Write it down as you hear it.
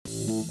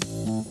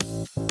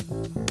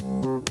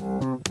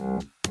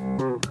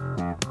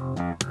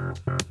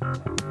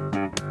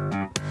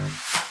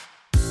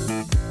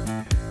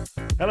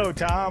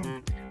Hello,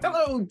 Tom.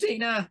 Hello,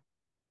 Dana.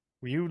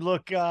 You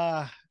look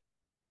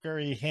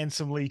very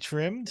handsomely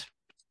trimmed.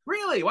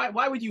 Really?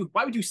 Why would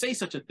you say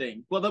such a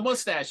thing? Well, the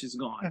mustache is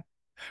gone,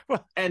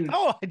 Well, and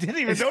oh, I didn't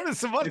even notice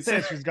the it's,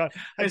 mustache was gone.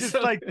 I it's just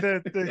so, like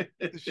the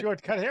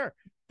short cut hair.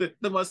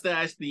 the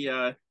mustache,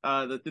 the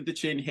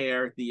chin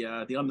hair, the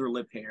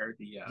underlip hair,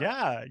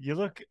 Yeah, you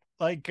look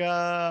like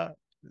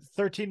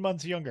 13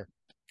 months younger.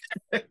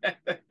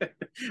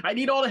 I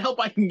need all the help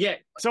I can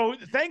get. So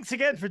thanks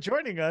again for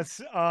joining us,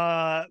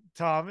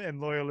 Tom and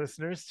loyal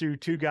listeners to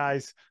Two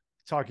Guys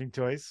Talking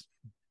Toys.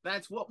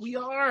 That's what we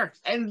are.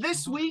 And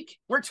this week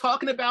we're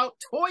talking about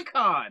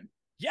ToyCon.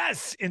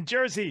 Yes, in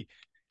Jersey.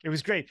 It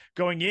was great.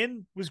 Going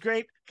in was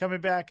great.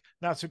 Coming back,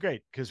 not so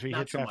great because we Not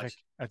hit so traffic much.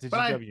 at the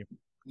But GW.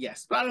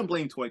 Yes, but I don't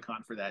blame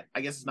ToyCon for that.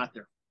 I guess it's not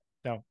their.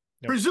 No,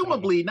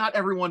 Presumably, not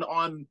everyone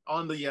on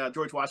the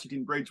George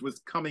Washington Bridge was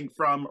coming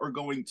from or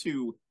going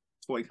to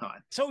ToyCon.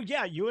 So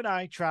yeah, you and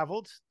I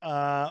traveled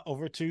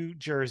over to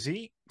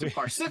Jersey. To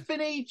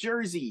Parsippany,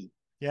 Jersey.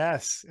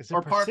 Yes. Is it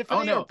Or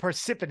Parsippany or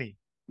Parsippany?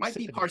 Might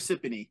be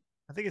Parsippany.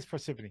 I think it's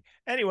Parsippany.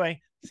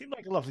 Anyway, seemed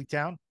like a lovely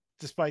town,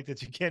 despite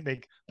that you can't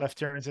make left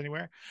turns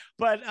anywhere.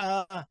 But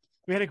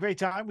we had a great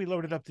time. We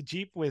loaded up the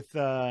Jeep with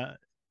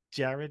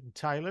Jared and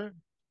Tyler.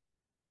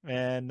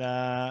 And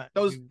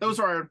those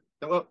are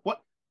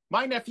what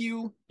my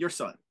nephew, your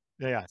son.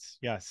 Yes.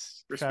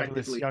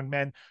 Respectively. Fabulous young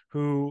men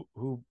who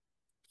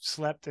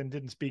slept and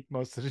didn't speak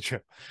most of the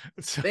trip.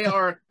 So, they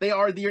are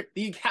the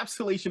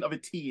encapsulation of a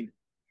teen.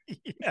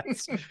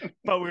 Yes,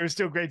 but we were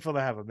still grateful to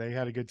have them. They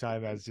had a good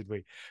time, as did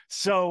we.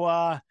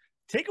 So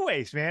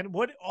takeaways, man.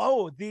 What?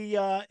 Oh,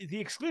 the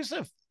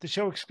exclusive, the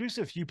show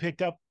exclusive you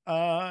picked up.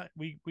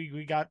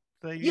 We got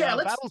the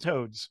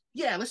Battletoads.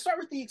 Yeah, let's start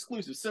with the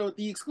exclusive. So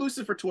the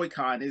exclusive for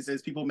ToyCon is,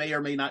 as people may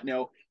or may not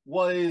know,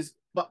 was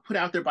put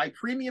out there by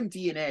Premium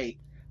DNA.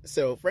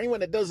 So for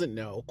anyone that doesn't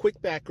know,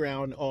 quick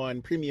background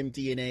on Premium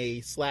DNA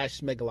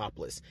 /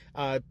 Megalopolis.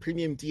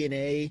 Premium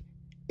DNA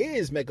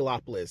is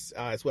Megalopolis.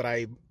 It's what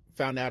I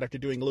found out after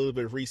doing a little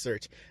bit of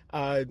research.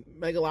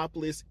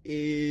 Megalopolis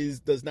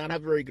does not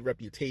have a very good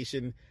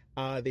reputation.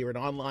 They were an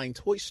online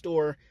toy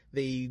store.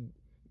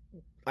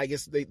 I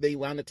guess they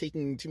wound up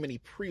taking too many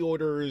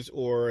pre-orders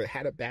or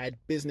had a bad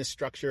business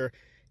structure.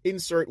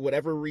 Insert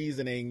whatever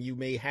reasoning you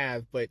may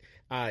have, but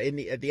at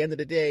the end of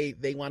the day,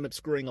 they wound up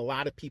screwing a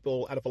lot of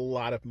people out of a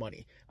lot of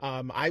money.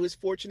 I was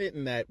fortunate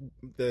in that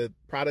the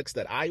products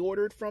that I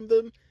ordered from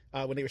them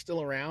when they were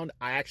still around,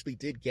 I actually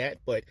did get,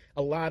 but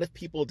a lot of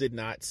people did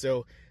not.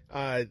 So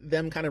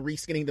them kind of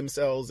reskinning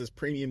themselves as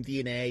Premium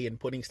DNA and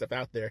putting stuff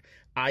out there,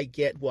 I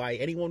get why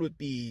anyone would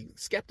be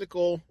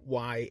skeptical,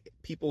 why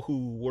people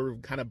who were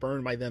kind of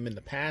burned by them in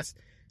the past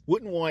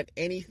wouldn't want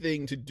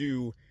anything to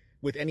do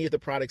with any of the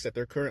products that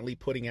they're currently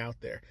putting out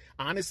there.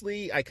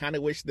 Honestly, I kind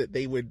of wish that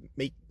they would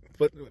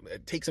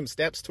take some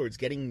steps towards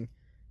getting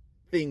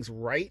things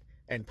right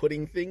and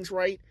putting things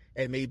right,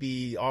 and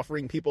maybe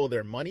offering people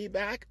their money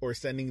back or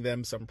sending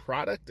them some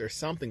product or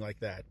something like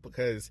that,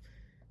 because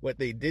what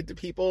they did to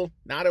people,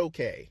 not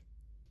okay.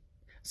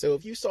 So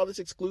if you saw this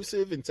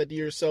exclusive and said to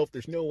yourself,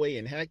 there's no way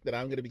in heck that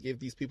I'm going to give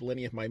these people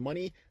any of my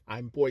money,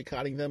 I'm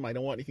boycotting them, I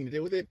don't want anything to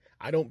do with it,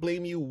 I don't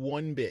blame you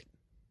one bit.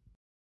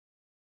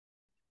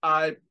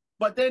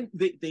 But then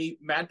the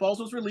Mad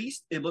Balls was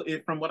released.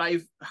 From what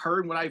I've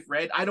heard, what I've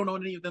read, I don't know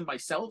any of them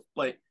myself,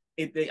 but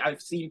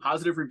I've seen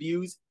positive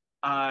reviews.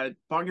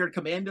 Barnyard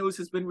Commandos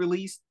has been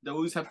released.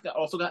 Those have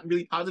also gotten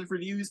really positive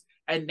reviews.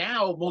 And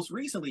now, most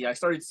recently, I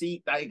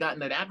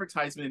gotten an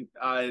advertisement,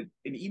 an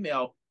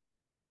email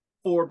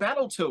for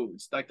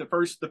Battletoads, like the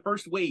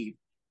first wave,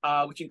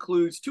 which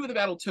includes 2 of the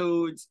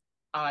Battletoads.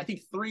 I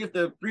think three of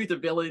the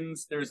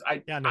villains. The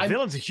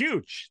villains are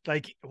huge.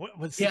 Like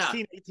what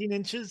 16, 18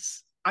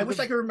 inches? I wish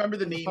I could remember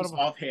the names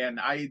offhand.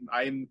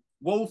 I'm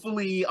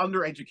woefully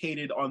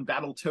undereducated on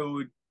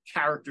Battletoad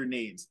character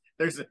names.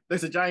 There's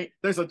a giant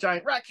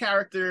rat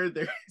character.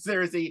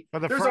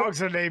 But the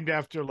frogs are named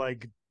after,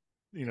 like,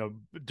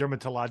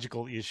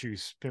 dermatological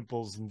issues,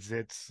 pimples and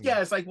zits.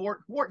 Yeah, it's like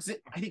wart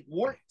zit. I think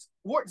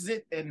wart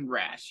zit and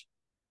rash.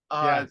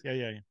 Yeah.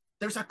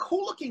 There's a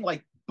cool looking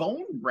like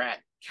bone rat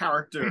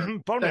character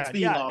that's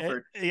being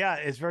offered.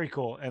 It's very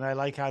cool, and I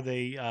like how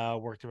they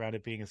worked around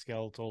it being a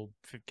skeletal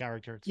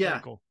character. It's very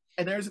cool.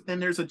 And there's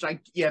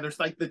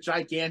like the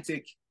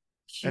gigantic.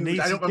 Huge,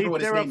 and I don't remember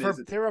what his name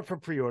is. They're up for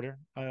pre-order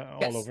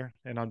all over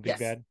and on Big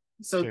Bad.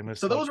 So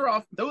those are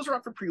off. Those are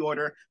up for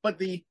pre-order. But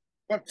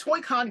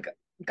ToyCon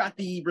got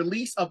the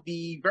release of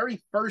the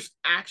very first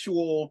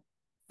actual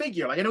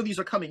figure. Like, I know these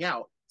are coming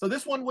out. So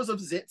this one was of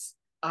Zitz,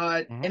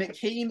 and it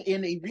came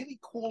in a really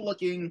cool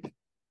looking.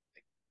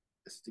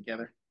 This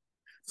together.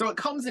 So it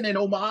comes in an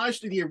homage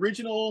to the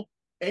original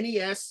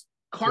NES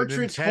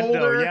cartridge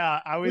holder. Yeah,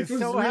 I was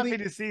so happy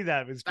to see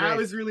that. It was great. That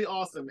was really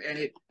awesome, and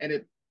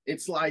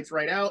it slides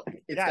right out.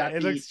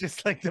 It looks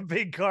just like the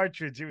big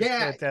cartridge. It was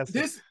fantastic.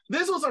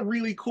 This was a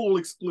really cool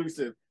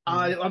exclusive.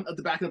 On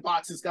the back of the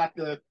box, it's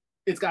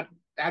got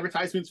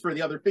advertisements for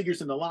the other figures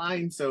in the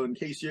line. So in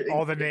case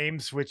all the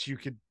names which you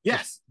could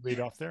read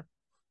off there.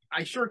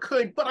 I sure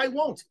could, but I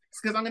won't,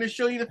 because I'm going to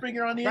show you the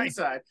figure on the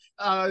inside.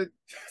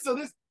 So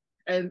this,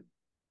 and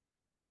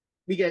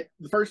we get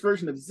the first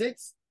version of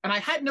Zitz, and I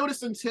hadn't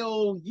noticed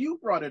until you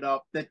brought it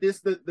up that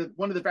this the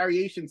one of the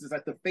variations is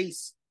that the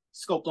face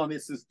sculpt on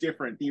this is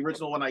different. The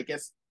original one, I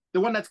guess, the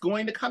one that's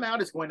going to come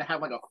out is going to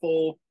have like a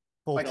full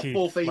teeth, a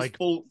full face, like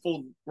full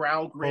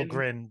brow grin, full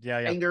grin, yeah,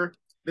 anger.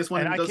 This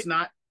one does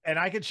not. And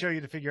I could show you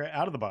the figure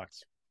out of the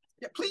box.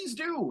 Yeah, please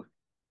do.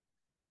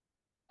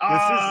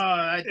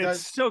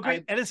 It's so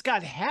great, and it's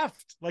got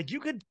heft. Like you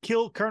could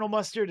kill Colonel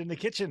Mustard in the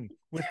kitchen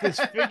with this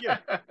figure.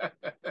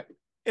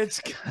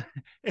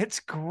 It's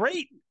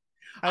great.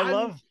 I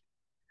love,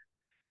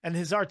 and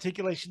his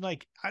articulation.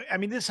 Like I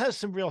mean, this has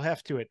some real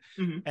heft to it,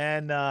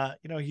 and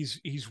you know,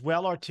 he's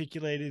well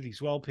articulated.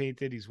 He's well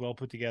painted. He's well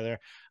put together.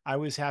 I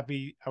was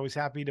happy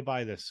to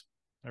buy this.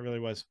 I really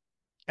was,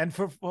 and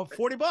for $40,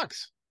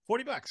 $40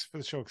 for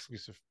the show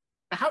exclusive.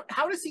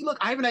 How does he look?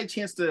 I haven't had a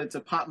chance to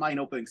pop mine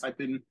open because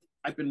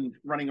I've been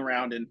running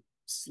around and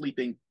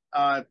sleeping.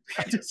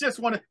 Just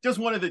one of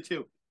the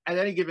two at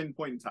any given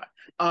point in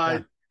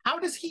time. How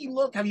does he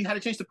look? Have you had a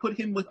chance to put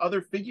him with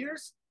other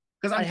figures?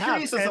 Because I'm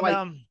curious as to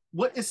like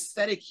what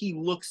aesthetic he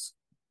looks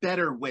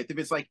better with. If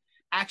it's like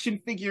action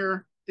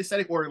figure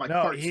aesthetic or like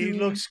cartoon. He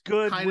looks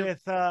good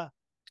with. That's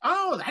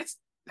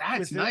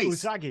with nice.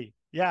 Usagi,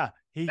 yeah,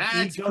 he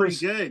goes pretty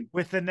good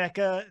with the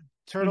NECA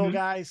turtle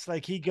guys.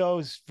 Like he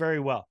goes very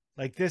well.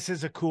 Like this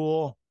is a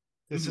cool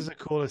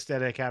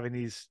aesthetic having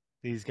these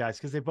guys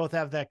because they both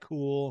have that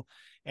cool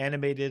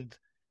animated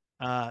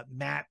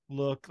matte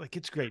look. Like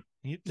it's great.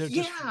 They're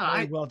just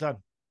really well done.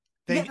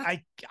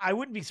 I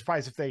wouldn't be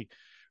surprised if they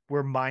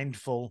were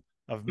mindful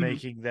of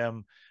making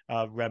them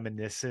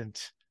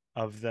reminiscent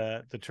of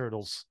the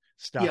Turtles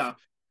stuff.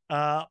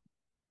 But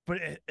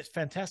it's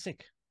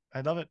fantastic.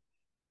 I love it.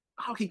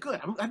 Okay, good.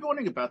 I've been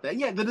wondering about that.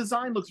 Yeah, the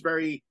design looks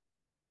very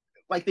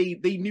like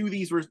they knew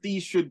these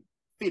should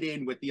fit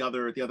in with the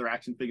other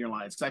action figure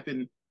lines. Because I've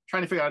been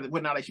trying to figure out whether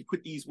or not I should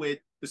put these with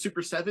the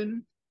Super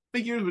 7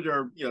 figures, which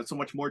are so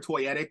much more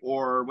toyetic,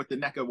 or with the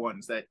NECA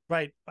ones that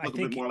look a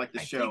bit more like the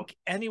show. I think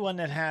anyone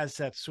that has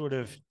that sort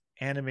of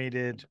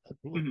animated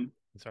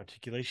his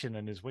articulation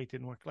and his weight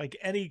didn't work. Like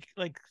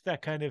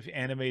that kind of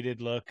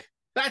animated look.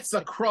 That's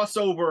a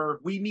crossover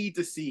we need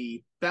to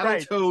see.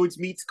 Battletoads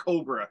meets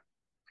Cobra.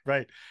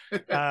 Right.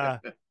 I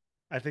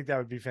think that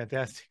would be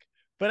fantastic.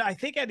 But I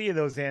think any of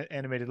those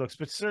animated looks,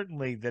 but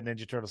certainly the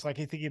Ninja Turtles. Like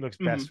I think he looks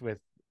best with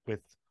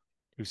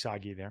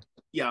Usagi there.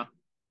 Yeah.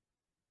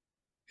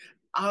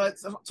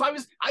 So I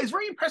was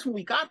very impressed when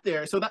we got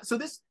there. So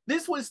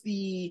this was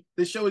the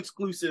show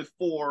exclusive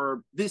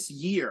for this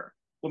year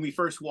when we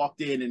first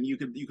walked in, and you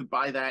could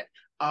buy that.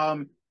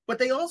 But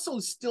they also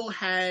still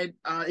had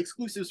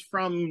exclusives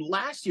from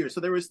last year.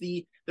 So there was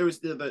the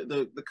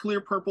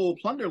clear purple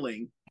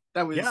Plunderling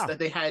that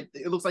they had.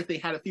 It looks like they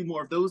had a few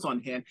more of those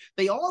on hand.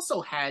 They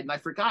also had, and I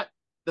forgot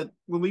that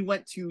when we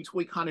went to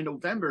ToyCon in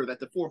November, that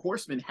the Four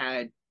Horsemen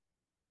had.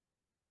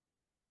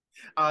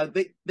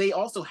 They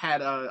also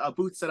had a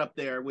booth set up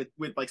there with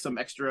like some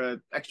extra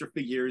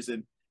figures,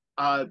 and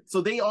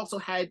so they also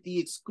had the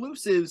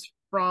exclusives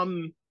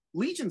from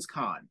Legion's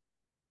Con.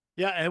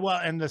 Yeah,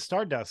 and the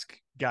Stardust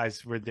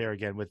guys were there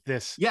again with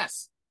this.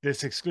 Yes,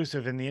 this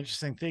exclusive. And the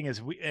interesting thing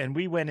is,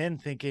 we went in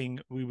thinking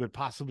we would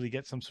possibly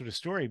get some sort of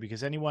story,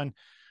 because anyone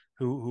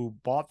who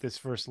bought this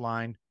first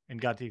line and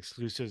got the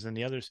exclusives and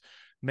the others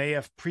may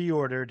have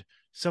pre-ordered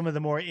some of the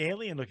more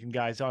alien-looking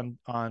guys on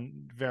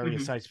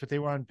various sites, but they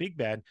were on Big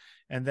Bad.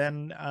 And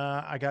then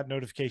I got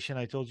notification.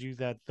 I told you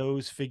that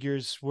those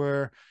figures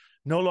were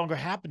no longer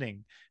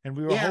happening, and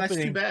we were hoping. That's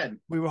too bad.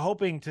 We were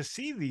hoping to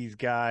see these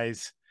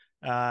guys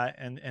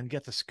and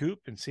get the scoop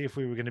and see if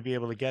we were going to be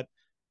able to get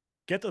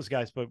those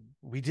guys, but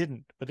we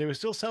didn't. But they were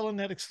still selling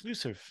that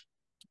exclusive.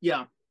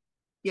 Yeah,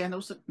 no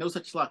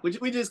such luck, which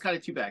is kind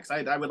of too bad.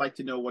 Because I would like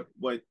to know what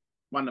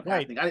wound up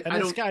happening.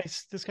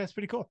 This guy's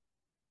pretty cool.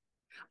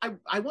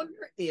 I wonder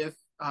if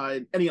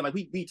and again, like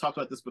we talked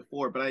about this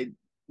before, but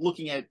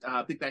looking at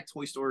Big Bad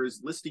Toy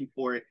Store's listing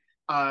for it,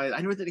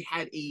 I know that it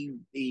had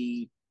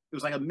it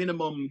was like a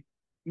minimum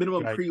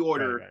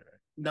pre-order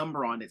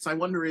number on it. So I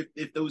wonder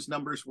if those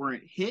numbers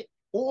weren't hit,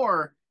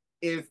 or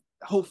if,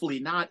 hopefully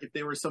not, if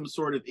there was some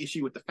sort of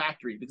issue with the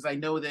factory, because I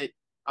know that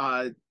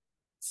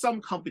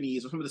some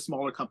companies, or some of the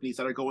smaller companies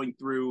that are going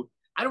through,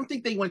 I don't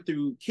think they went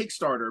through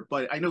Kickstarter,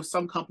 but I know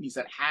some companies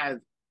that have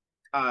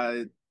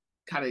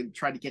kind of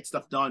tried to get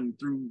stuff done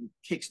through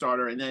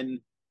Kickstarter and then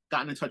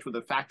gotten in touch with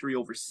a factory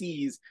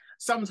overseas.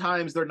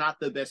 Sometimes they're not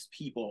the best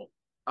people,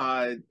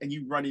 and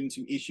you run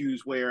into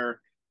issues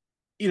where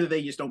either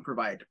they just don't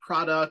provide the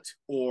product,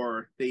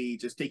 or they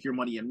just take your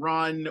money and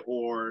run,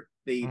 or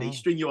they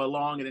string you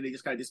along and then they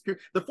just kind of disappear.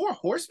 The Four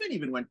Horsemen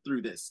even went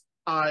through this.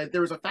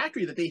 There was a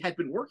factory that they had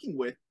been working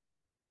with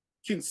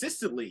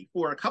consistently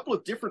for a couple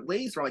of different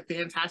ways for like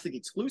fantastic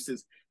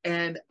exclusives,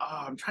 and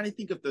I'm trying to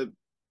think of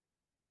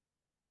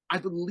I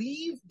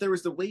believe there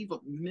was the wave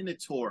of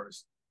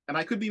Minotaurs, and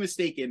I could be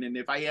mistaken, and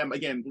if I am,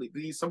 again,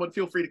 please someone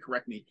feel free to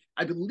correct me.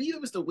 I believe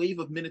it was the wave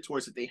of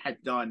Minotaurs that they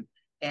had done,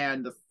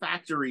 and the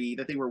factory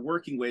that they were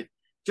working with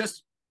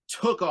just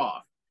took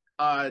off.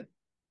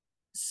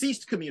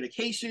 Ceased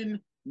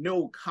communication,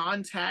 no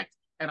contact,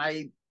 and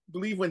I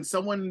believe when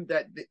someone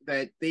that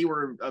they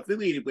were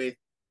affiliated with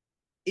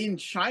in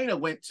China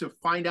went to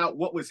find out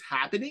what was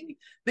happening,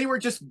 they were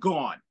just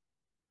gone.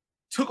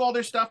 Took all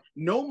their stuff,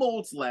 no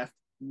molds left,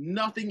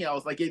 nothing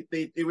else. Like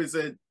it was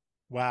a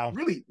wow,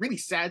 really, really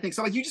sad thing.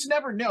 So like you just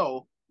never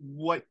know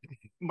what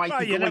might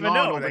be you going never on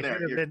know. over There there.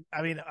 could have been,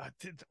 I mean,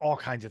 all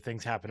kinds of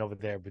things happen over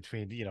there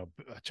between, you know,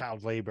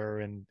 child labor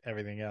and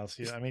everything else.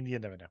 I mean, you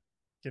never know.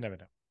 You never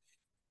know.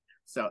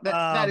 So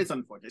that is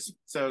unfortunate.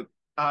 So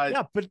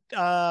yeah, but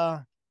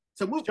so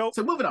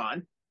moving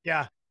on.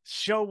 Yeah,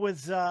 show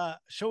was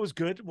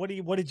good. What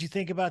did you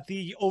think about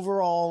the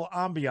overall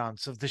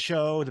ambiance of the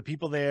show, the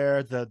people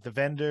there, the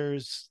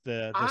vendors,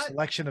 the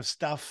selection of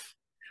stuff?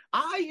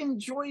 I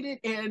enjoyed it,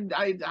 and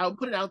I'll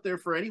put it out there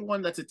for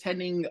anyone that's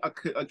attending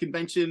a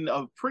convention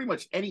of pretty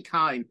much any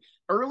kind.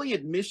 Early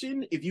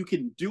admission, if you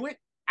can do it,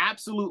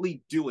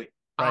 absolutely do it.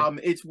 Right.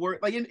 It's worth,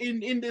 like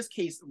in this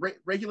case,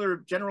 regular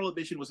general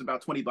admission was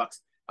about $20.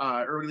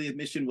 Early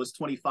admission was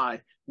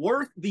 $25.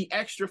 Worth the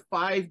extra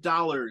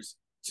 $5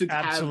 to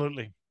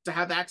absolutely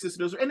have access to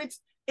those. And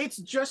it's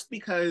just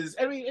because,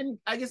 I mean, and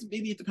I guess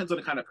maybe it depends on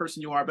the kind of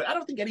person you are, but I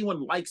don't think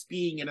anyone likes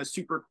being in a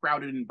super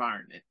crowded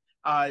environment.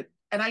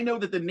 And I know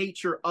that the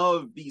nature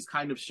of these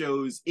kind of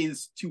shows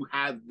is to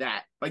have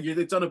that, like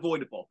it's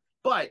unavoidable,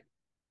 but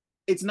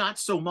it's not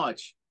so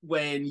much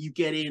when you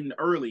get in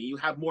early. You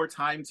have more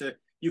time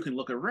you can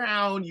look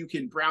around, you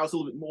can browse a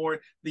little bit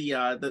more.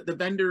 The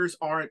vendors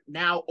aren't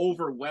now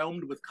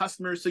overwhelmed with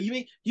customers, so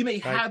you may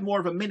have more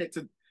of a minute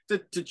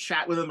to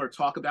chat with them or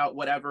talk about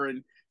whatever,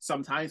 and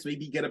sometimes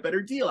maybe get a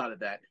better deal out of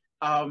that.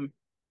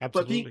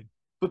 Absolutely.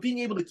 But being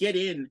able to get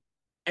in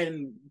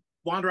and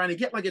wander around and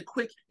get like a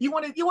quick, you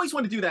always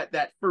want to do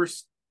that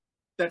first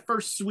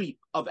sweep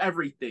of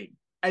everything,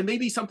 and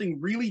maybe something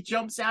really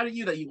jumps out at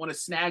you that you want to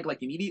snag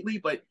like immediately.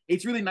 But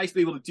it's really nice to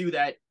be able to do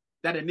that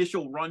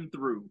initial run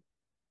through,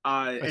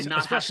 and not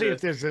especially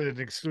if there's an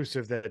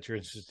exclusive that you're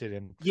interested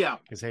in. Yeah,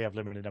 because they have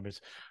limited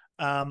numbers.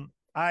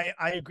 I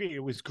agree.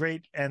 It was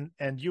great, and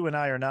you and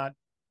I are not.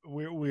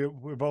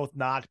 We're both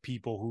not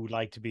people who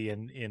like to be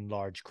in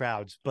large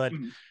crowds, but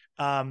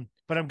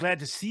but I'm glad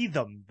to see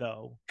them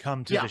though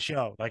come to the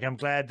show. Like I'm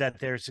glad that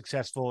they're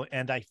successful,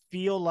 and I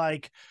feel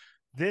like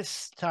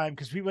this time,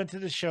 because we went to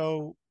the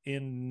show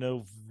in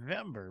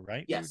November,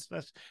 right? Yes.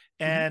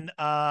 And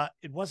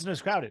it wasn't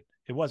as crowded.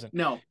 It wasn't.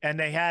 No. And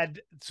they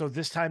had, so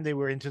this time they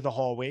were into the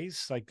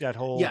hallways, like that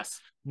whole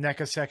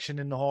NECA section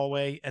in the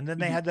hallway. And then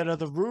they had that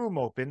other room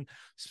open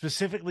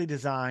specifically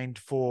designed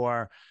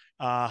for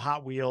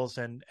Hot Wheels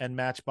and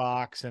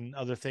Matchbox and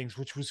other things,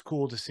 which was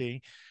cool to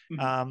see.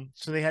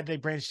 So they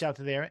branched out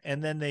to there,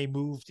 and then they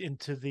moved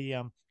into the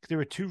there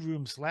were two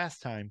rooms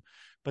last time,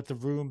 but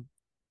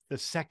the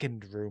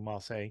second room, I'll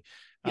say,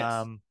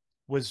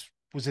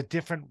 was a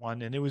different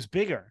one, and it was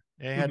bigger.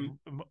 It had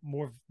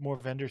more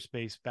vendor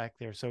space back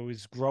there, so it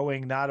was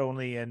growing not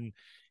only in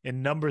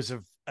numbers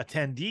of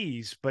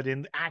attendees, but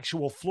in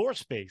actual floor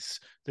space.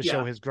 The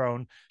show has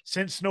grown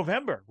since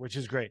November, which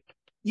is great.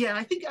 Yeah,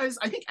 I think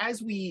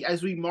as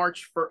we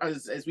march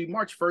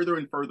further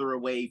and further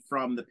away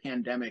from the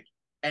pandemic,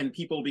 and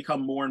people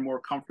become more and more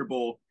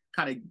comfortable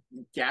kind of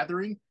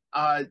gathering,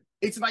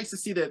 it's nice to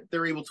see that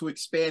they're able to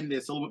expand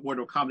this a little bit more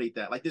to accommodate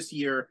that. Like this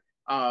year,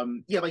 like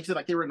you said,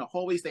 like they were in the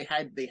hallways. They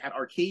had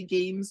arcade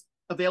games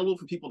available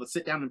for people to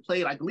sit down and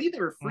play, and I believe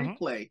they were free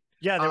play.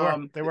 Yeah,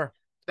 they were.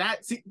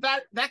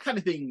 That kind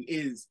of thing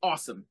is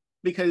awesome,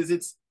 because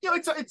it's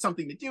it's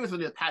something to do. It's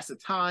something to pass the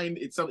time.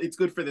 It's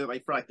good for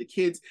the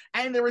kids.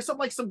 And there were some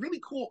really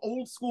cool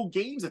old school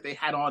games that they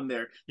had on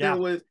there. Yeah.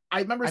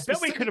 I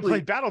bet we could have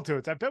played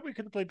Battletoads.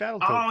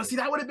 Oh, see,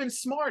 that would have been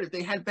smart if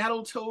they had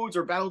Battletoads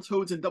or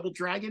Battletoads and Double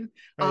Dragon.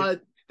 Right.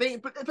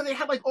 But they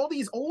had all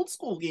these old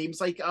school games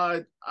like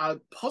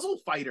Puzzle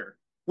Fighter,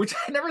 which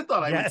I never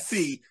thought I would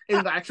see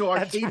in the actual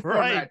arcade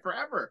format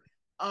forever.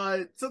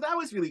 So that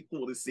was really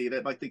cool to see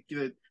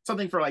that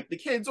something for the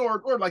kids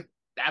or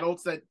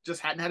adults that just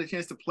hadn't had a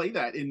chance to play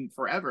that in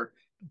forever.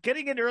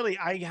 Getting in early,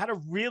 I had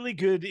a really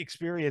good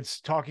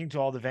experience talking to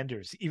all the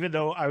vendors, even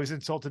though I was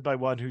insulted by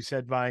one who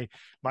said my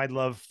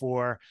love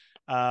for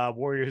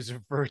Warriors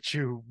of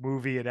Virtue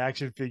movie and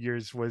action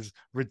figures was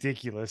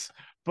ridiculous.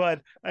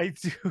 But I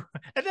do,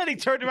 and then he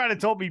turned around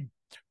and told me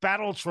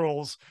Battle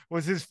Trolls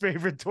was his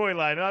favorite toy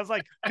line. And I was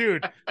like,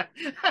 dude.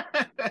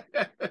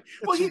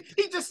 Well, he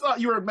just thought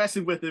you were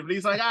messing with him. And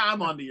he's like,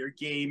 I'm onto your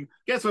game.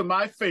 Guess what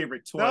my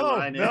favorite toy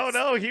line is?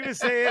 No. He was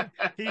saying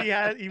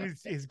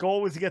his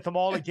goal was to get them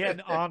all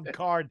again on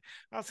card.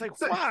 I was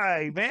like,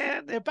 why,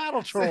 man? They're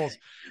Battle Trolls.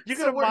 You're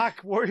going to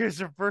mock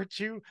Warriors of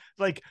Virtue?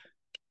 Like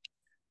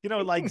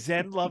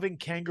Zen loving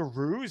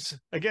kangaroos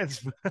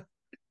against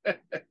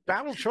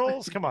Battle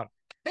Trolls? Come on.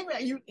 Hey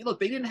man, look,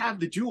 they didn't have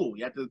the jewel.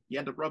 You had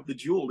to rub the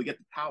jewel to get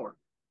the power.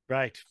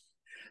 Right.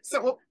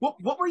 So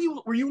what were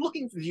you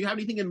looking for? Do you have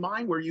anything in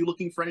mind? Were you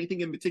looking for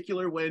anything in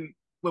particular when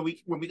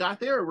we got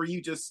there, or were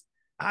you just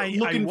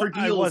looking for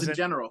deals in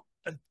general?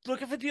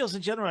 looking for deals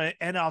in general,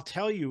 and I'll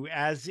tell you,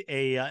 as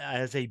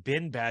a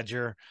bin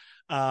badger,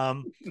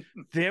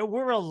 there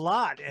were a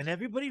lot, and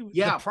everybody,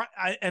 Yeah.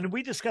 and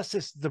we discussed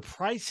this. The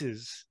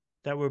prices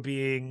that were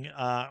being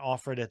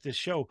offered at this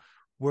show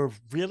were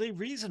really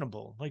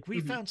reasonable. Like we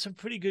found some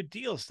pretty good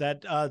deals.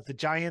 That the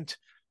giant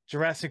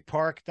Jurassic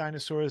Park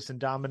dinosaurs,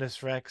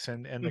 Indominus Rex,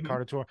 and the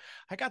Carnotaur,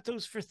 I got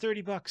those for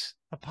 $30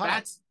 a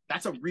pop.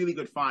 That's a really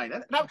good find.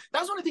 That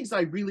was one of the things that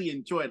I really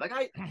enjoyed.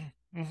 Like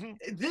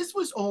this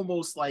was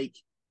almost like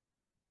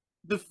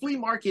the flea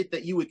market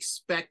that you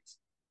expect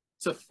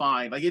to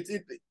find. Like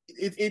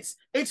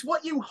it's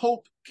what you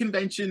hope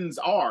conventions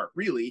are,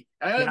 really.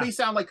 And I know it may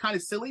sound like kind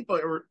of silly,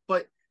 but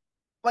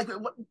like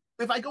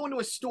if I go into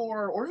a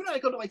store, or even I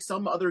go to like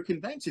some other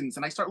conventions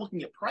and I start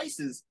looking at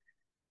prices,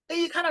 and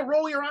you kind of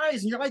roll your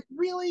eyes and you're like,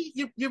 really?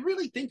 You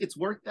really think it's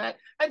worth that?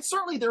 And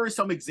certainly there are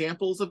some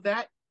examples of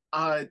that.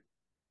 But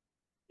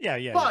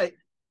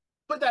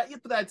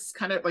that's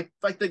kind of like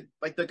the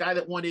guy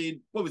that wanted,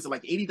 what was it,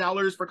 like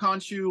 $80 for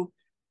Khonshu?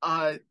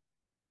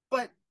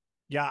 But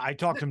yeah, I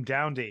talked him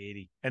down to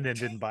 80 and then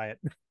didn't buy it.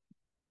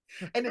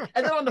 and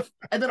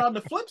then on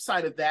the flip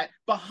side of that,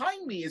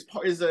 behind me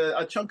is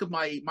a chunk of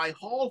my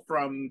haul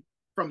from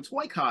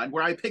ToyCon,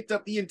 where I picked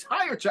up the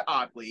entire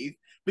Oddleaf,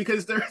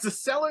 because there's a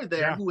seller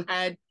there who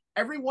had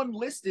everyone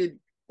listed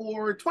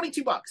for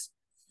 $22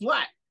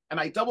 flat, and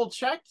I double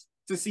checked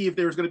to see if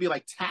there was going to be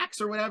like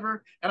tax or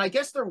whatever, and I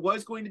guess there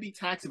was going to be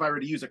tax if I were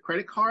to use a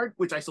credit card,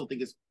 which I still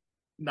think is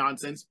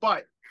nonsense.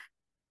 But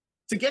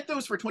to get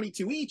those for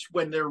 22 each,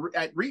 when they're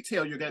at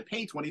retail, you're going to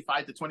pay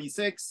 25 to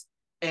 26,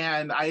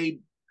 and I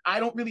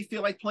don't really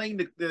feel like playing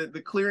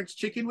the clearance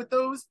chicken with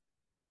those.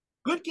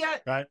 Good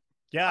get. Right.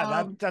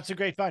 Yeah, that's a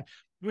great find.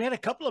 We had a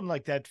couple of them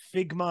like that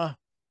Figma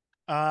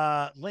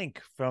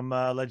Link from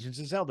Legends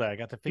of Zelda. I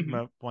got the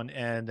Figma one,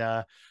 and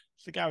the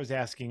guy was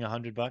asking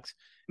 $100,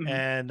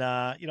 and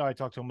I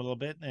talked to him a little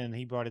bit, and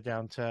he brought it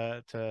down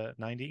to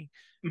 90,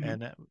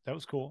 and that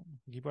was cool.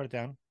 He brought it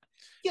down.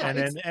 Yeah,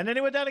 and then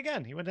he went down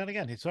again.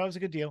 So that was a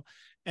good deal.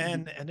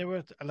 And there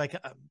were like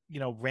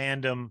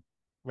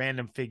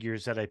random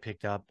figures that I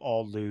picked up,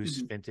 all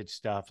loose vintage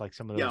stuff, like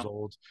some of those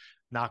old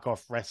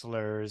knockoff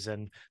wrestlers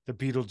and the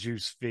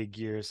Beetlejuice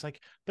figures. Like,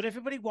 but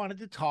everybody wanted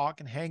to talk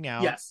and hang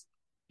out. Yes.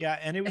 Yeah,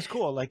 and it was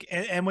cool. Like,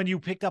 and when you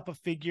picked up a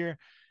figure,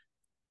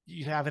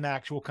 you have an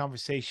actual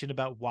conversation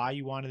about why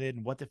you wanted it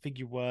and what the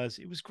figure was.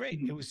 It was great.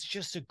 It was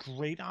just a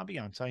great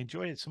ambiance. I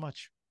enjoyed it so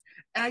much.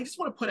 And I just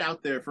want to put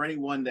out there for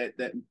anyone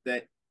that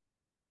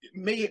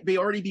may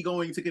already be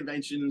going to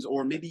conventions,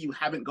 or maybe you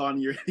haven't gone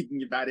and you're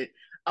thinking about it.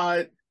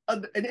 An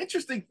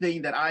interesting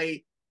thing that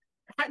I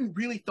hadn't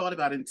really thought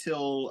about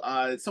until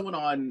someone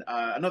on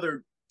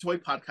another toy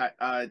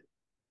podcast,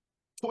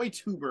 Toy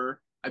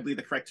Tuber, I believe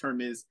the correct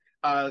term is,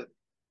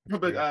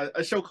 from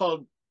a show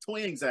called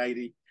Toy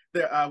Anxiety.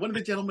 One of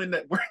the gentlemen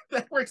that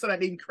works on that,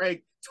 named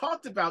Craig,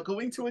 talked about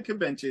going to a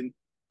convention,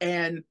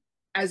 and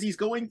as he's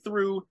going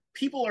through,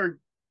 people are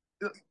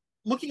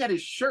looking at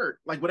his shirt,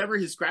 like whatever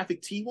his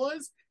graphic tee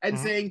was, and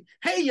saying,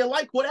 "Hey, you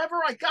like whatever?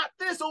 I got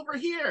this over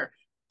here."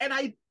 And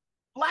I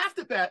laughed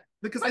at that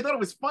because I thought it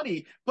was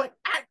funny. But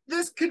at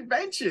this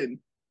convention,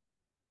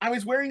 I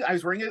was wearing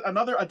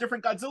a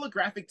different Godzilla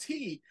graphic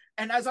tee,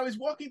 and as I was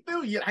walking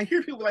through, I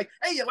hear people like,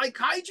 "Hey, you like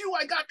kaiju?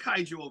 I got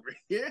kaiju over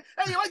here.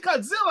 Hey, you like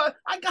Godzilla?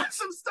 I got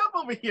some stuff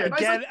over here."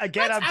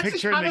 Again, I'm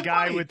picturing the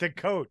guy with the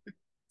coat.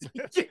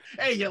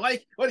 Hey, you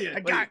like what do you?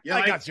 I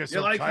got you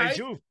some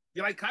kaiju.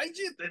 You like kaiju?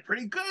 They're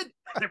pretty good.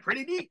 They're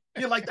pretty neat.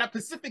 You like that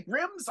Pacific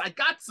Rims? I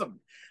got some.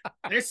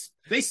 They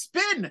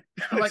spin.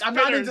 Like I'm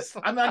not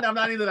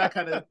into that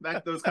kind of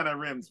those kind of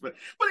rims. But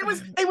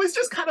it was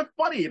just kind of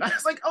funny, and I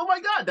was like, oh my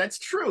god, that's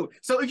true.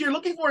 So if you're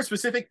looking for a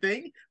specific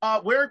thing,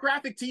 wear a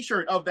graphic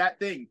T-shirt of that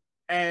thing,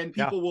 and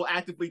people will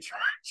actively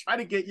try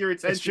to get your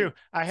attention. It's true.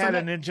 I had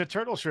a Ninja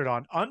Turtle shirt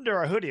on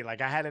under a hoodie,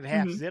 like I had it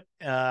half zip.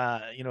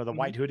 The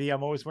white hoodie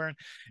I'm always wearing,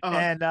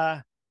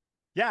 and.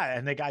 Yeah,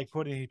 and the guy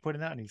put it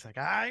out, and he's like,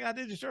 "I got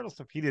Ninja Turtle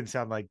stuff." He didn't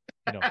sound like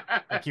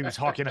like he was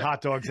hawking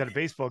hot dogs at a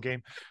baseball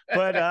game,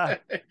 but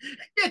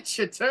get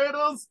your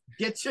turtles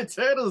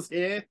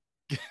here.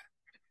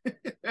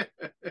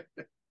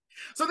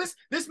 So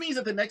this means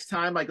that the next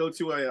time I go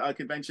to a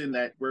convention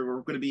where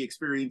we're going to be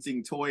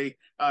experiencing toy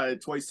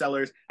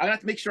sellers, I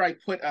have to make sure I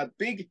put a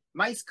big,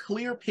 nice,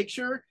 clear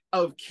picture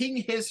of King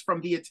Hiss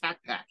from the Attack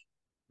Pack.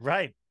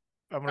 Right.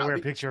 I'm gonna wear a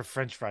picture of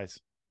French fries.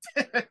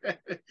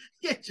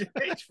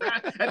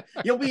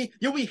 You'll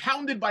be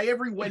hounded by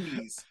every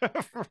Wendy's.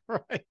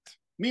 Right.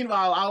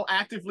 Meanwhile, I'll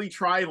actively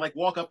try and like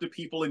walk up to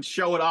people and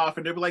show it off,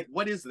 and they'll be like,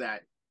 "What is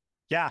that?"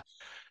 Yeah.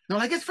 No,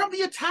 like it's from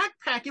the Attack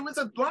Pack. It was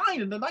a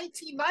line in the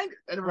 1990s.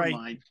 Never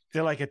mind.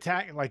 They're like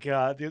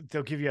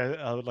they'll give you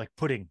a like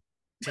pudding.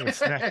 A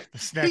snack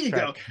Here you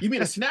pack. go. You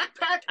mean a snack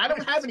pack? I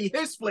don't have any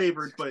Hiss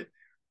flavored, but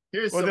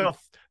here's some.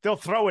 They'll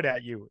throw it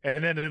at you,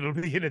 and then it'll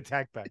be an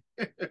Attack Pack.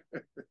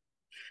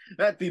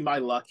 That'd be my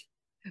luck.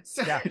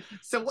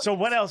 So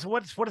what else?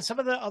 What are some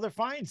of the other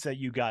finds that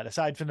you got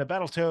aside from the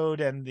Battletoad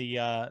and the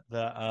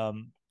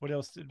what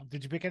else?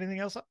 Did you pick anything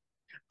else up?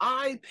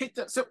 I picked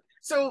up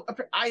so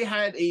I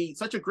had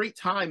such a great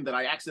time that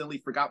I accidentally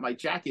forgot my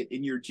jacket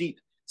in your Jeep.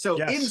 So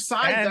Yes,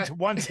 inside and that,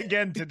 once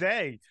again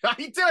today, I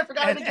did. I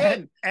forgot it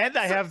again. and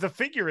I have the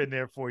figure in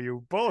there for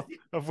you, both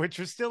of which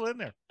are still in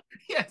there.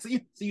 Yeah, so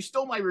you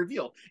stole my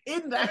reveal.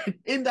 In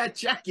that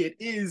jacket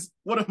is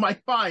one of my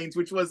finds,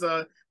 which was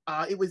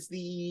it was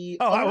the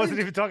Oh, I wasn't orange.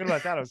 even talking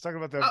about that. I was talking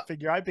about the Uh,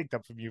 figure I picked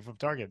up from you from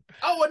Target.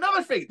 oh,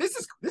 another thing.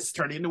 This is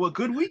turning into a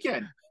good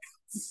weekend.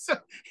 So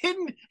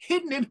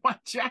hidden in my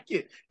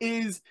jacket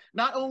is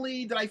not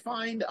only did I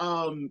find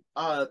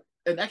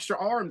an extra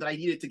arm that I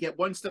needed to get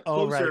one step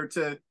Oh, right.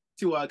 closer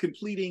to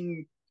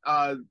completing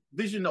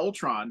Vision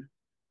Ultron.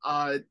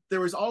 There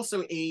was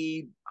also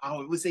it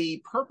was a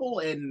purple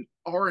and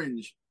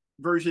orange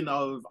version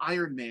of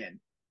Iron Man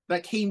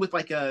that came with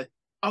like it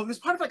was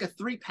part of like a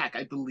 3-pack,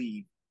 I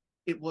believe.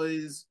 It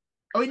was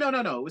no,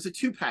 it was a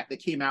 2-pack that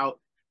came out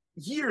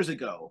years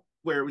ago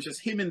where it was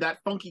just him in that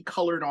funky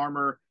colored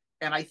armor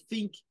and I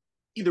think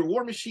either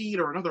War Machine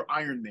or another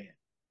Iron Man.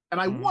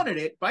 And I wanted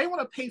it, but I didn't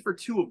want to pay for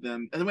 2 of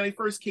them. And then when they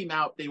first came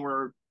out, they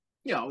were,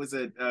 it was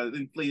an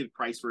inflated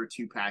price for a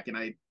 2-pack. And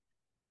I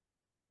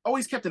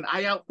always kept an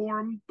eye out for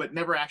them, but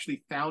never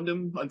actually found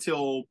them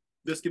until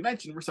this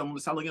convention where someone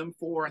was selling them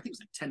for, I think it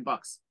was like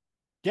 $10.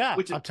 Yeah,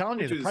 I'm telling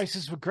you, the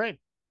prices were great.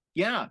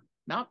 Yeah,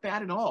 not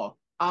bad at all.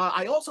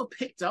 I also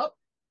picked up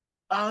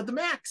the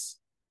Max,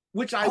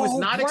 which I was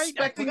not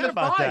expecting to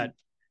find. That.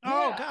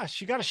 Oh, yeah.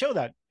 Gosh, you got to show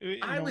that.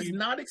 I was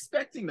not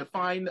expecting to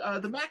find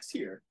the Max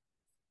here.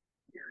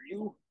 Here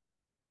you.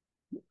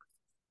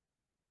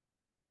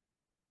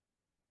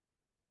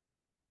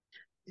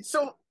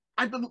 So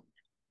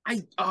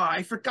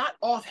I forgot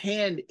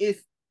offhand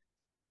if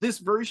this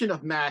version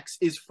of Max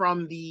is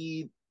from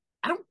the.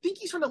 I don't think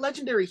he's from the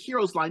Legendary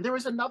Heroes line. There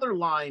was another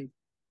line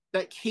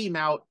that came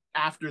out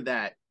after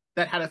that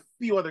had a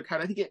few other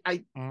kind. I think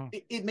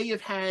it may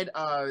have had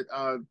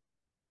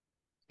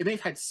it may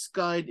have had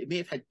Scud. It may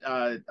have had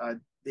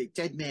the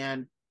Dead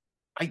Man.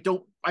 I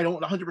don't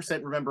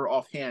 100% remember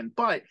offhand,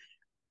 but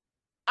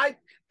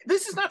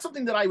this is not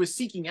something that I was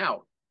seeking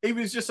out. It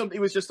was just something.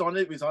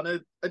 It was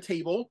on a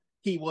table.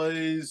 He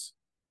was,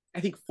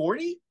 I think,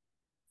 $40.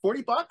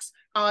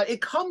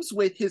 It comes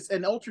with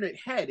an alternate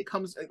head. It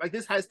comes like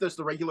this has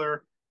the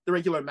regular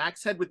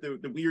Max head with the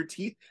weird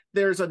teeth.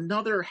 There's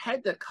another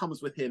head that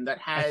comes with him that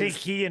has. I think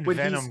he and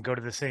Venom go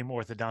to the same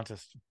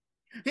orthodontist.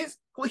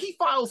 He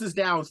files his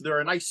down, so they're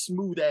a nice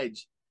smooth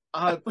edge.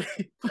 But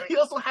he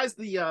also has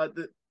the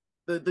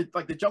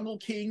like the Jungle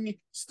King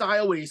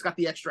style where he's got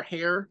the extra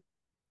hair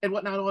and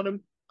whatnot on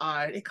him.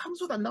 It comes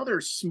with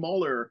another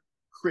smaller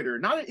critter.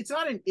 It's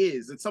not an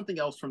it's something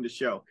else from the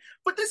show.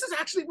 But this is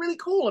actually really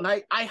cool, and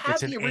I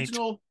have the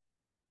original.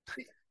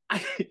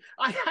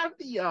 I have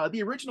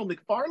the original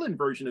McFarlane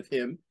version of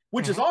him,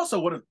 which is also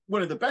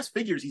one of the best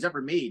figures he's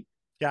ever made.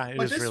 Yeah,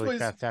 it is really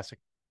fantastic.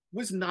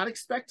 Was not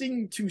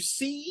expecting to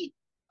see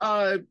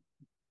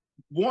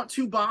want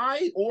to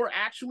buy or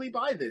actually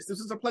buy this. This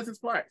is a pleasant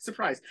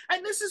surprise.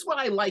 And this is what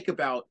I like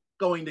about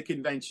going to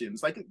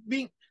conventions, like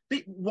being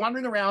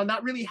wandering around,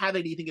 not really have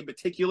anything in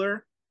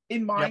particular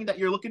in mind that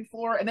you're looking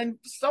for, and then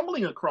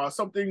stumbling across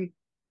something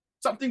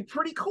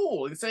pretty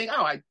cool and saying,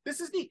 oh,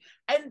 this is neat.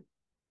 And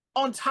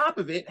on top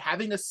of it,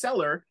 having a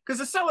seller, because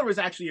the seller was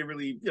actually a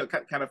really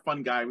kind of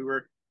fun guy. We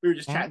were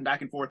just chatting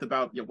back and forth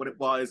about what it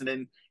was, and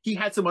then he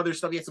had some other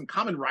stuff. He had some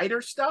Kamen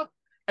Rider stuff,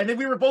 and then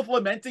we were both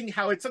lamenting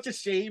how it's such a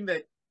shame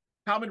that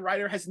Kamen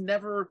Rider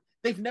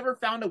they've never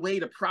found a way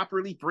to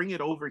properly bring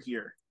it over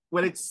here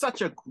when it's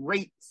such a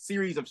great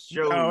series of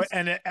shows. Oh,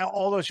 and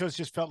all those shows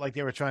just felt like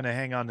they were trying to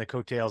hang on the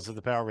coattails of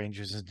the Power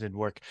Rangers and it didn't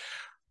work.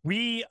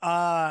 We,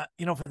 for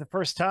the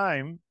first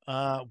time,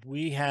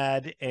 we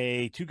had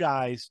a Two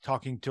Guys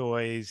Talking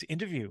Toys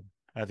interview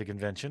at the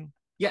convention.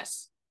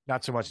 Yes.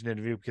 Not so much an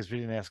interview because we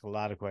didn't ask a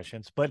lot of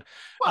questions, but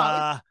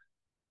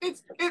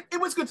it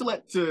was good to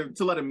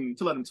let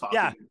him talk.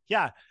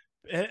 Yeah.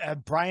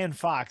 Brian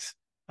Fox,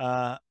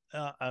 a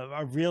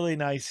really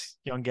nice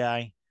young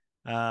guy,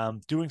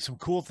 doing some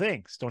cool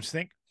things, don't you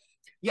think?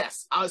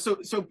 Yes.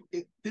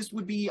 This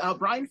would be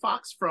Brian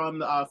Fox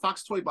from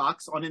Fox Toy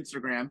Box on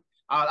Instagram.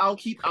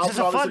 It's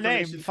a fun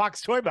name.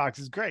 Fox Toy Box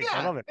is great. Yeah,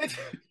 I love it.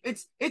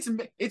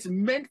 It's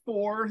meant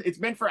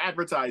for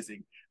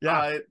advertising.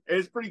 Yeah,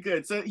 it's pretty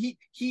good. So he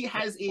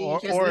has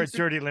a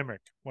dirty limerick,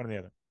 one or the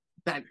other.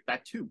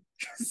 That too.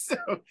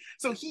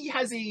 So he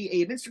has an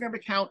Instagram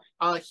account.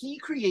 He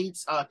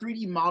creates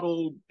 3D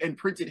model and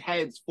printed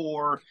heads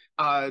for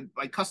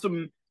like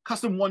custom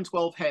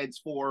 112 heads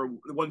for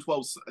the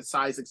 112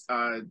 size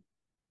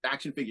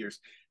action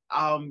figures.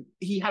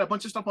 He had a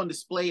bunch of stuff on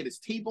display at his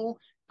table.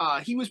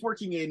 He was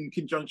working in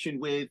conjunction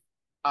with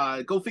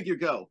Go Figure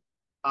Go,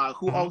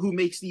 who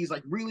makes these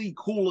like really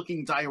cool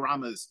looking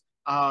dioramas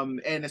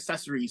and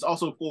accessories,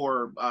 also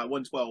for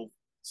 112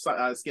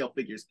 scale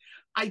figures.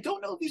 I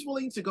don't know if he's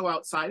willing to go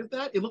outside of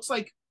that. It looks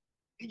like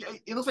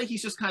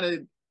he's just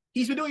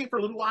he's been doing it for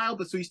a little while,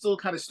 but so he's still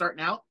kind of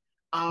starting out.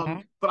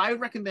 But I would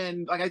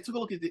recommend, like, I took a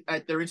look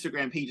at their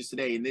Instagram pages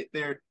today, and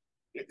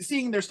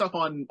seeing their stuff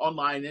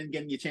online and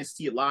getting a chance to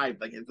see it live,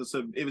 like it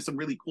was some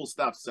really cool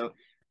stuff. So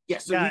yeah,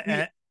 so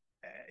Yeah.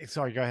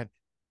 Sorry, go ahead.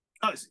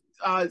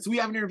 So we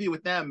have an interview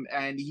with them,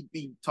 and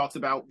he talks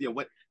about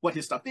what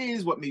his stuff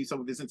is, what maybe some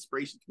of his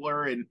inspirations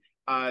were,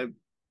 and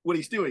what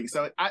he's doing.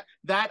 So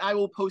I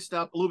will post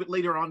up a little bit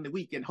later on in the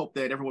week, and hope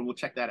that everyone will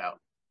check that out.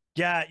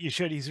 Yeah, you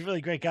should. He's a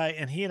really great guy.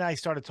 And he and I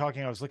started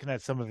talking. I was looking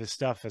at some of his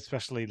stuff,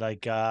 especially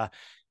like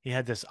he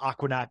had this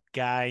Aquanaut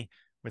guy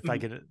with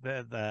like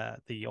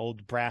the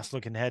old brass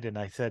looking head. And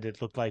I said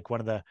it looked like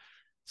one of the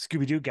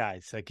Scooby-Doo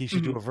guys. Like he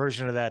should do a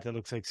version of that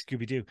looks like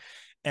Scooby-Doo.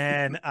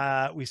 And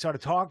we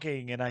started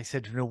talking, and I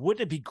said,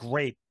 wouldn't it be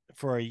great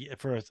for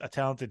a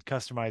talented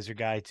customizer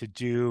guy to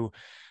do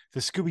the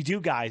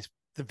Scooby-Doo guys,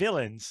 the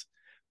villains,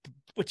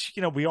 which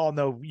we all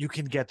know you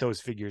can get those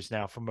figures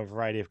now from a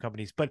variety of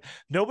companies, but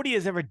nobody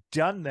has ever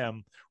done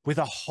them with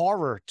a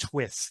horror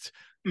twist,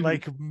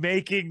 like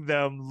making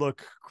them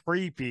look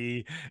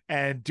creepy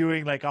and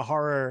doing like a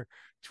horror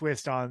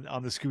twist on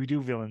the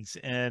Scooby-Doo villains.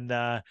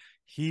 And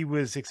he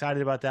was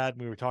excited about that,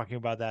 and we were talking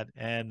about that,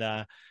 and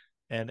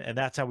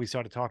that's how we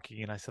started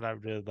talking. And I said I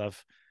would really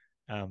love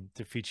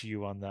to feature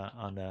you on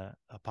a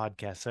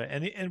podcast. So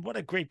and what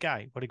a great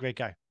guy! What a great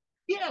guy!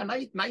 Yeah,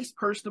 nice,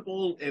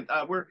 personable. If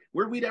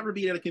where we'd ever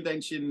be at a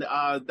convention,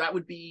 that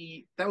would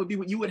be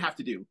what you would have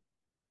to do,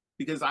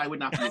 because I would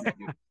not be able to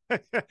do.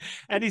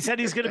 And he said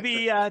he's going to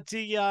be at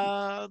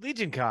the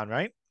Legion Con,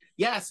 right?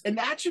 Yes, and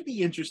that should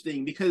be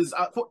interesting, because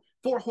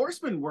for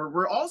Horsemen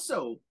we're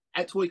also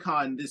at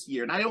ToyCon this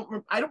year, and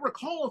I don't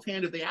recall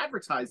offhand if they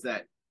advertised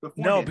that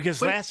before. No,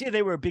 because last year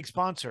they were a big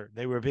sponsor.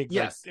 They were a big.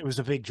 Yes, it was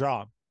a big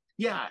draw.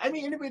 Yeah, I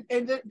mean,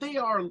 and they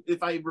are,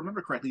 if I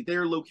remember correctly,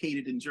 they're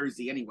located in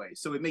Jersey anyway,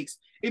 so it makes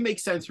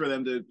sense for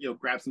them to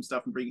grab some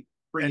stuff and bring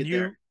it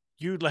there.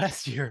 You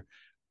last year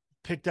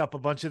picked up a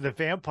bunch of the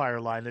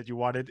vampire line that you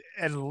wanted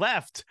and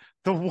left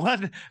the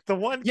one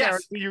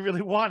character you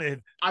really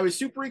wanted. I was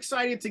super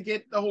excited to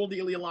get the whole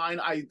Delia line.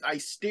 I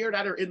stared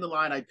at her in the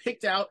line. I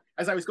picked out,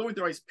 as I was going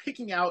through, I was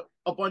picking out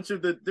a bunch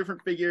of the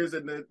different figures,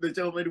 and the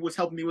gentleman who was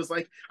helping me was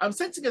like, "I'm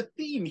sensing a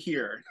theme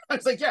here." I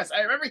was like, "Yes,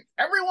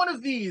 every one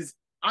of these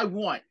I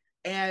want."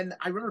 And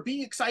I remember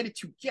being excited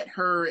to get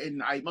her,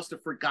 and I must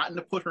have forgotten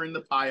to put her in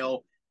the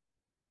pile.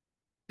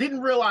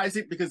 Didn't realize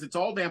it because it's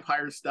all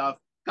vampire stuff.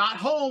 Got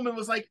home and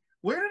was like,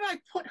 where did I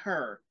put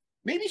her?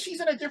 Maybe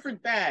she's in a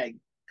different bag.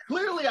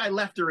 Clearly, I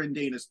left her in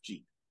Dana's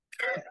Jeep.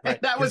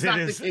 Right. That was not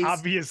the case.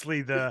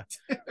 Obviously, the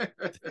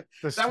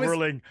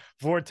swirling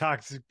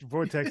vortex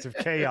of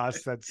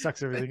chaos that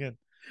sucks everything in.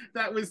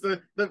 That was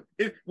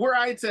were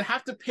I to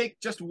have to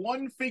pick just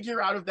one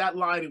figure out of that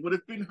line, it would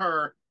have been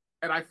her.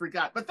 And I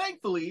forgot. But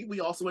thankfully,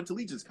 we also went to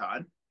Legion's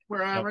Con,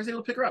 where I was able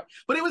to pick her up.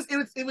 But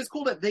it was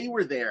cool that they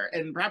were there,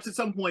 and perhaps at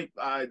some point,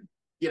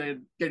 get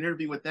an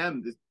interview with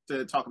them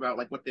to talk about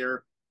like what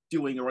they're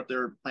doing or what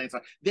their plans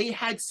are. They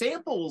had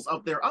samples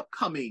of their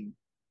upcoming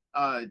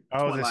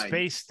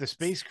the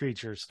space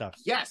creature stuff.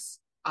 Yes.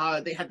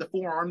 They had the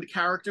 4-armed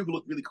character who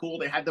looked really cool.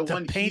 They had the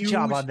one paint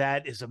job on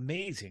that is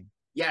amazing.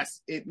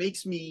 Yes, it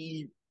makes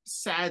me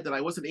sad that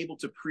I wasn't able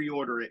to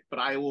pre-order it, but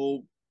I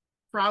will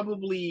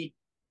probably,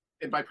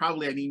 and by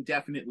probably I mean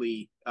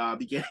definitely,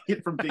 be getting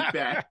it from Big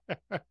Bad.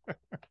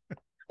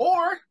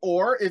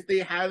 or if they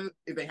have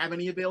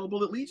any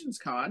available at Legion's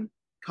Con,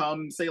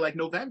 come say like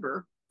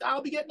November,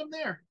 I'll be getting them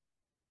there.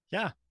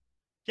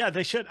 Yeah,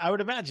 they should. I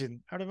would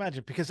imagine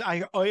because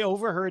I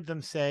overheard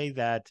them say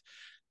that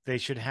they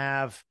should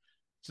have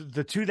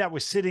the two that were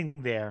sitting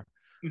there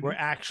were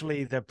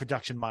actually the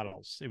production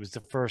models. It was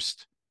the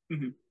first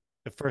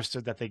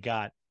that they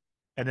got.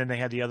 And then they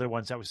had the other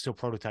ones that was still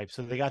prototypes.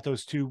 So they got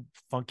those two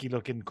funky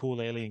looking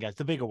cool alien guys,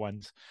 the bigger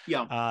ones.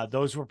 Yeah.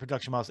 Those were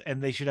production models,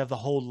 and they should have the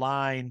whole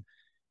line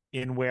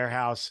in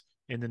warehouse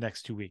in the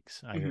next 2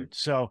 weeks, I heard.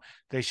 So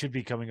they should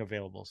be coming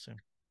available soon.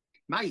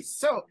 Nice.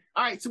 So,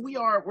 all right. So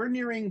we're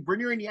nearing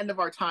the end of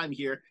our time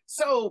here.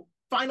 So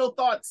final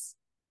thoughts.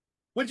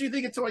 What did you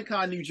think of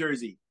ToyCon New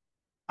Jersey?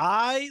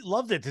 I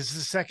loved it. This is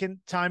the second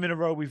time in a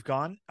row we've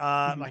gone.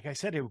 Like I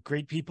said, it were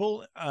great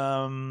people.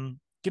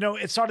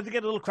 It started to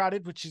get a little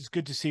crowded, which is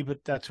good to see,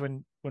 but that's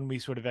when we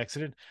sort of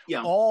exited.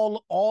 Yeah.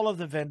 All of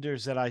the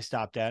vendors that I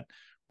stopped at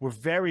were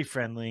very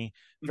friendly,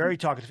 very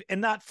talkative, and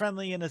not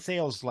friendly in a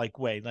sales like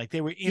way. Like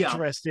they were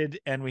interested,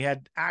 and we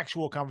had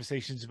actual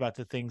conversations about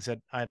the things that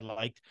I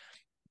liked.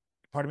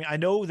 Pardon me. I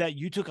know that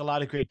you took a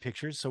lot of great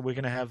pictures, so we're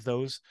going to have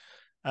those.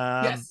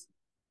 Yes.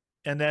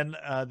 And then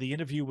the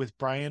interview with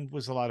Brian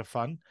was a lot of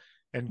fun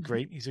and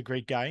great. He's a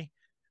great guy.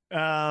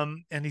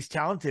 And he's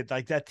talented.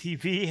 Like that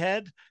TV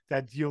head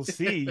that you'll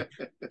see,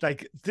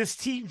 like this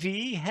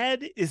TV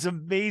head is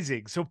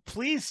amazing. So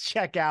please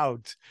check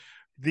out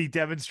the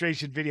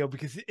demonstration video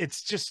because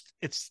it's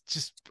genius.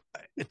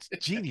 It's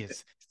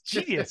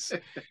genius.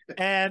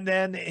 And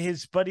then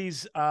his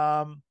buddies,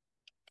 dioramas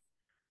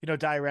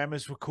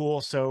were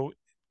cool. So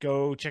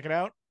go check it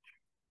out.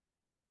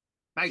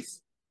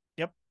 Nice.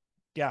 Yep.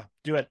 Yeah,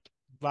 do it.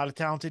 A lot of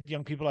talented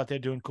young people out there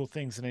doing cool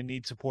things, and they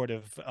need support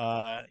of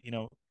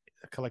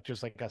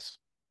collectors like us.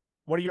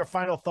 What are your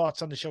final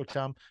thoughts on the show,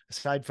 Tom?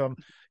 Aside from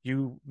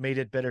you made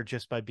it better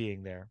just by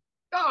being there.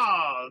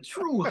 Oh,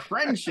 true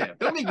friendship.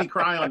 Don't make me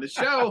cry on the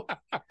show.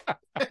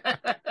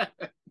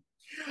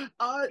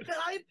 I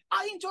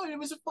enjoyed it. It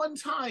was a fun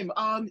time.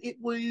 It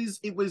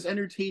was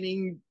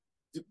entertaining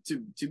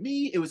to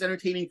me. It was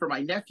entertaining for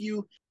my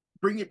nephew.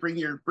 Bring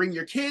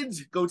your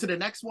kids. Go to the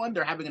next one.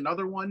 They're having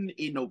another one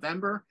in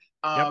November.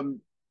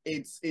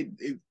 It's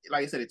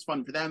like I said, it's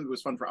fun for them. It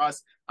was fun for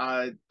us.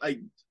 Like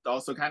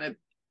also kind of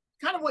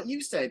what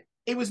you said.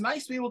 It was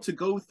nice to be able to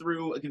go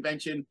through a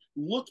convention,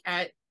 look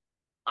at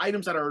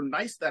items that are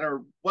nice, that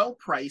are well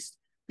priced,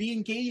 be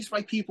engaged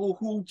by people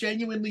who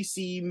genuinely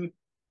seem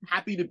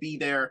happy to be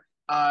there.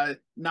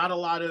 Not a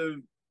lot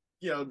of,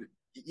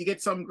 you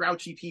get some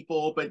grouchy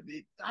people, but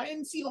I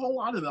didn't see a whole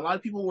lot of them. A lot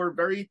of people were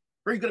very,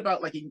 very good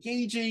about like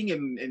engaging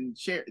and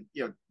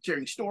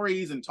sharing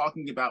stories and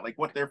talking about like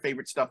what their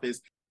favorite stuff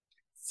is.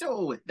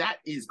 So that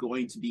is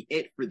going to be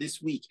it for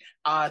this week.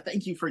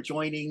 Thank you for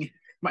joining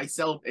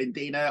myself and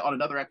Dana on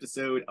another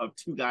episode of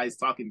Two Guys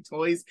Talking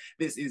Toys.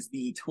 This is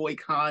the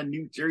ToyCon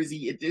New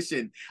Jersey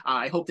edition.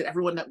 I hope that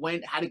everyone that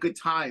went had a good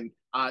time.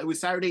 It was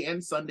Saturday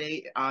and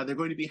Sunday. They're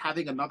going to be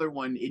having another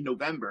one in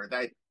November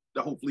that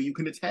hopefully you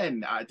can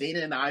attend. Dana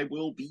and I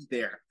will be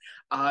there.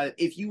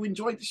 If you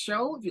enjoyed the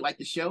show, if you like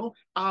the show,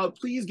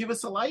 please give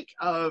us a like.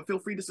 Feel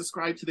free to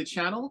subscribe to the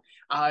channel.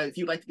 If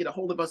you'd like to get a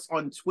hold of us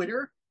on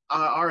Twitter,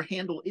 our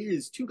handle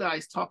is Two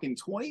Guys Talking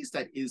Toys.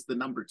 That is the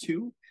number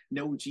 2.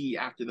 No G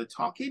after the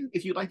Talkin.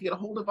 If you'd like to get a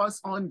hold of us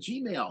on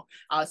Gmail,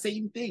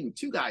 same thing.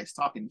 Two Guys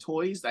Talking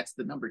Toys. That's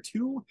the number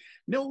 2.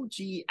 No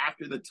G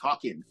after the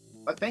Talkin.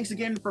 But thanks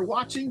again for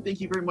watching. Thank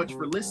you very much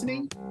for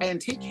listening, and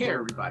take care,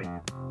 everybody.